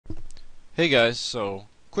Hey guys, so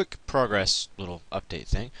quick progress little update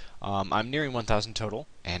thing. I'm nearing 1,000 total,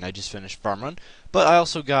 and I just finished farm run. But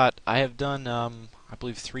I have done, I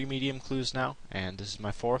believe 3 medium clues now, and this is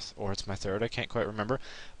my fourth, or it's my third, I can't quite remember.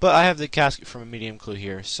 But I have the casket from a medium clue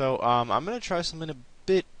here, so I'm gonna try something a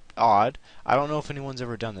bit odd. I don't know if anyone's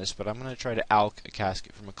ever done this, but I'm gonna try to alch a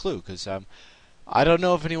casket from a clue, because I don't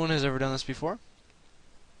know if anyone has ever done this before.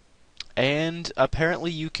 And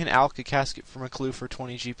apparently you can alch a casket from a clue for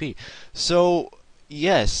 20 GP. So,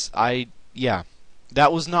 yes, yeah,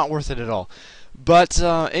 that was not worth it at all. But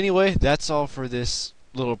anyway, that's all for this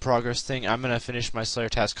little progress thing. I'm going to finish my Slayer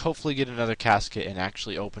task, hopefully get another casket, and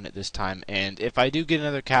actually open it this time. And if I do get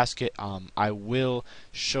another casket, I will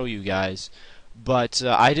show you guys. But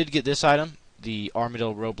I did get this item, the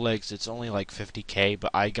Armadillo Robe Legs. It's only like 50k,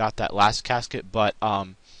 but I got that last casket, but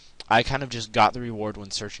I kind of just got the reward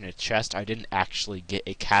when searching a chest. I didn't actually get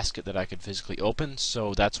a casket that I could physically open,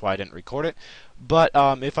 so that's why I didn't record it. But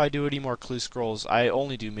if I do any more clue scrolls, I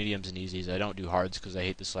only do mediums and easies. I don't do hards because I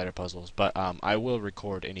hate the slider puzzles. But I will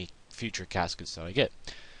record any future caskets that I get.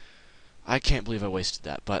 I can't believe I wasted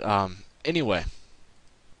that. But anyway.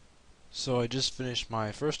 So I just finished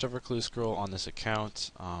my first ever clue scroll on this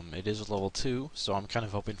account. It is level 2, so I'm kind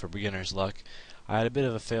of hoping for beginner's luck. I had a bit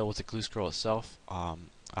of a fail with the clue scroll itself.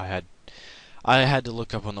 I had I had to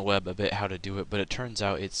look up on the web a bit how to do it, but it turns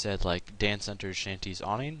out it said like Dance Center's Shanty's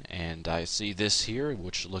awning, and I see this here,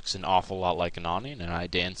 which looks an awful lot like an awning, and I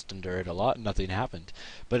danced under it a lot, and nothing happened.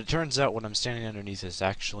 But it turns out what I'm standing underneath is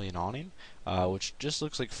actually an awning, which just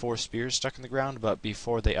looks like 4 spears stuck in the ground, but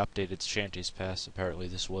before they updated Shanty's Pass, apparently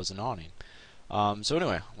this was an awning. So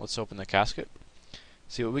anyway, let's open the casket,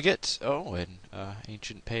 see what we get. Oh, an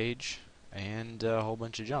ancient page and a whole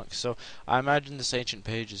bunch of junk. So I imagine this ancient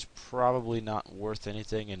page is probably not worth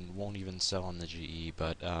anything and won't even sell on the GE,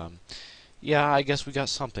 but yeah, I guess we got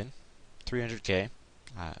something. 300k.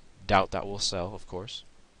 I doubt that will sell, of course.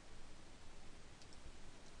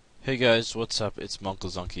 Hey guys, what's up? It's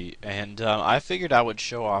munclesonkey, and I figured I would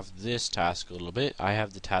show off this task a little bit. I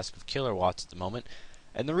have the task of Killer Watts at the moment,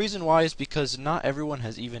 and the reason why is because not everyone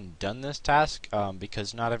has even done this task,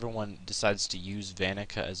 because not everyone decides to use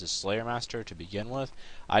Vanica as a Slayer Master to begin with.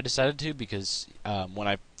 I decided to because when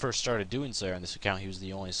I first started doing Slayer on this account, he was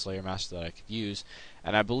the only Slayer Master that I could use,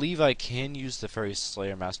 and I believe I can use the Fairy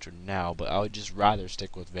Slayer Master now, but I would just rather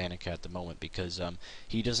stick with Vanica at the moment because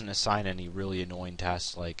he doesn't assign any really annoying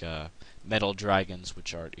tasks like Metal Dragons,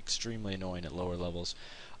 which are extremely annoying at lower levels.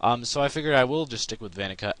 So I figured I will just stick with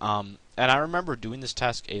Vanica. And I remember doing this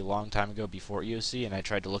task a long time ago before EOC, and I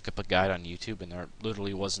tried to look up a guide on YouTube, and there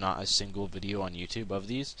literally was not a single video on YouTube of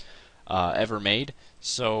these ever made.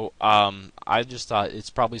 So I just thought it's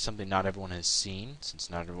probably something not everyone has seen,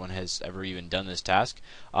 since not everyone has ever even done this task.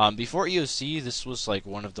 Before EOC, this was like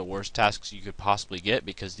one of the worst tasks you could possibly get,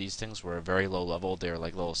 because these things were a very low level. They were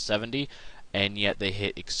like level 70, and yet they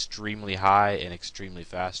hit extremely high and extremely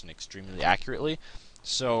fast and extremely accurately.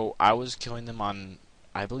 So I was killing them on,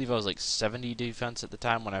 I believe I was like 70 defense at the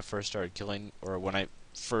time when I first started killing, or when I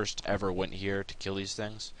first ever went here to kill these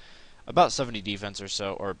things. About 70 defense or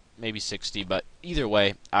so, or maybe 60, but either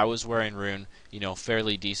way, I was wearing Rune, you know,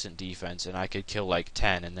 fairly decent defense, and I could kill like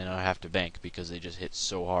 10, and then I'd have to bank because they just hit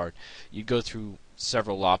so hard. You'd go through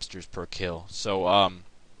several lobsters per kill. So,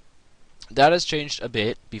 that has changed a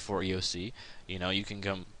bit before EOC. You know, you can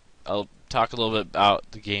come. I'll talk a little bit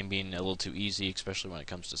about the game being a little too easy, especially when it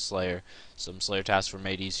comes to Slayer. Some Slayer tasks were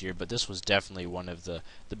made easier, but this was definitely one of the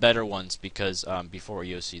better ones because before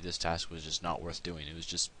EOC, this task was just not worth doing. It was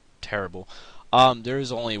just terrible. There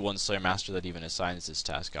is only one Slayer Master that even assigns this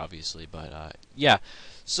task, obviously, but yeah.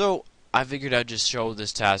 So I figured I'd just show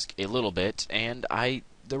this task a little bit, and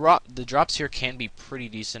the drops here can be pretty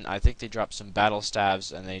decent. I think they drop some battle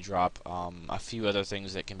staves, and they drop a few other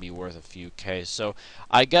things that can be worth a few Ks. So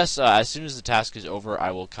I guess as soon as the task is over,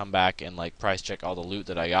 I will come back and like price check all the loot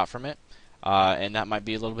that I got from it, and that might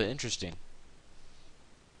be a little bit interesting.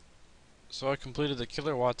 So I completed the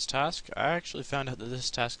Killer Watts task. I actually found out that this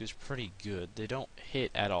task is pretty good. They don't hit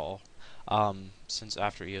at all since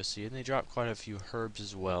after EOC, and they drop quite a few herbs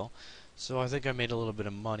as well. So I think I made a little bit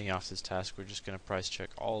of money off this task. We're just going to price check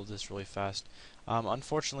all of this really fast.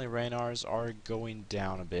 Unfortunately, Raynars are going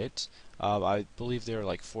down a bit. I believe they were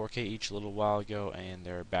like 4k each a little while ago, and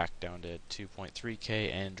they're back down to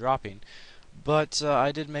 2.3k and dropping. But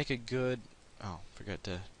I did make a good... Oh, forgot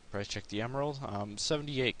to price check the emerald.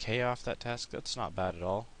 78k off that task. That's not bad at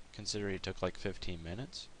all, considering it took like 15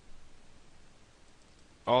 minutes.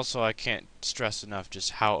 Also, I can't stress enough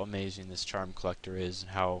just how amazing this charm collector is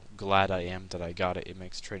and how glad I am that I got it. It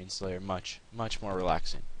makes trading Slayer much more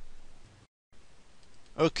relaxing.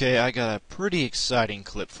 Okay, I got a pretty exciting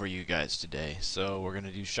clip for you guys today. So we're going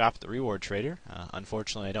to do Shop the Reward Trader.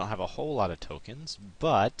 Unfortunately, I don't have a whole lot of tokens,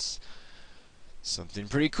 but something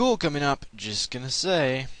pretty cool coming up. Just gonna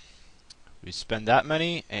say, we spend that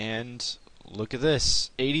many, and look at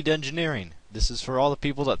this, 80 Dungeoneering. This is for all the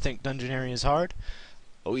people that think Dungeoneering is hard.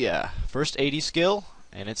 Oh yeah, first 80 skill,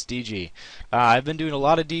 and it's DG. I've been doing a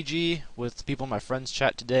lot of DG with people in my friends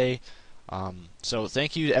chat today. So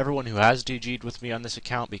thank you to everyone who has DG'd with me on this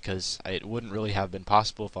account, because it wouldn't really have been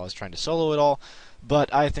possible if I was trying to solo it all.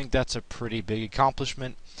 But I think that's a pretty big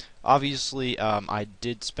accomplishment. Obviously, I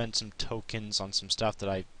did spend some tokens on some stuff that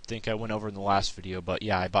I think I went over in the last video. But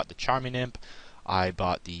yeah, I bought the Charming Imp, I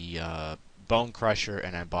bought the Bone Crusher,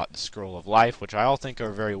 and I bought the Scroll of Life, which I all think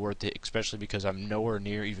are very worth it, especially because I'm nowhere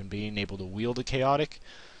near even being able to wield a Chaotic.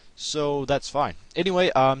 So that's fine.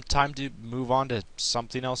 Anyway, time to move on to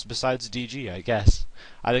something else besides DG, I guess.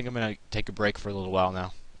 I think I'm going to take a break for a little while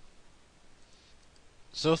now.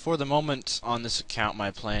 So for the moment on this account,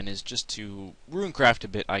 my plan is just to runecraft a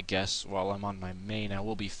bit, I guess. While I'm on my main, I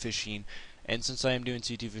will be fishing. And since I am doing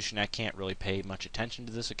C2 fishing, I can't really pay much attention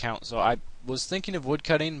to this account. So I was thinking of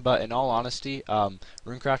woodcutting, but in all honesty,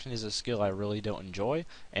 runecrafting is a skill I really don't enjoy.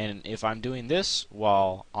 And if I'm doing this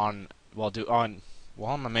while on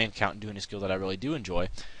my main account and doing a skill that I really do enjoy,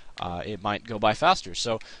 it might go by faster.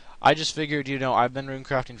 So I just figured, I've been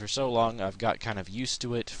runecrafting for so long, I've got kind of used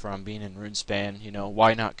to it from being in Runespan,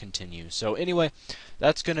 why not continue? So anyway,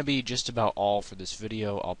 that's going to be just about all for this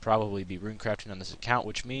video. I'll probably be runecrafting on this account,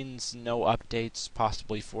 which means no updates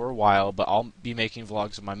possibly for a while, but I'll be making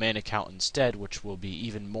vlogs on my main account instead, which will be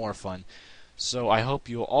even more fun. So I hope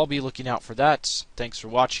you'll all be looking out for that. Thanks for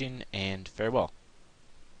watching, and farewell.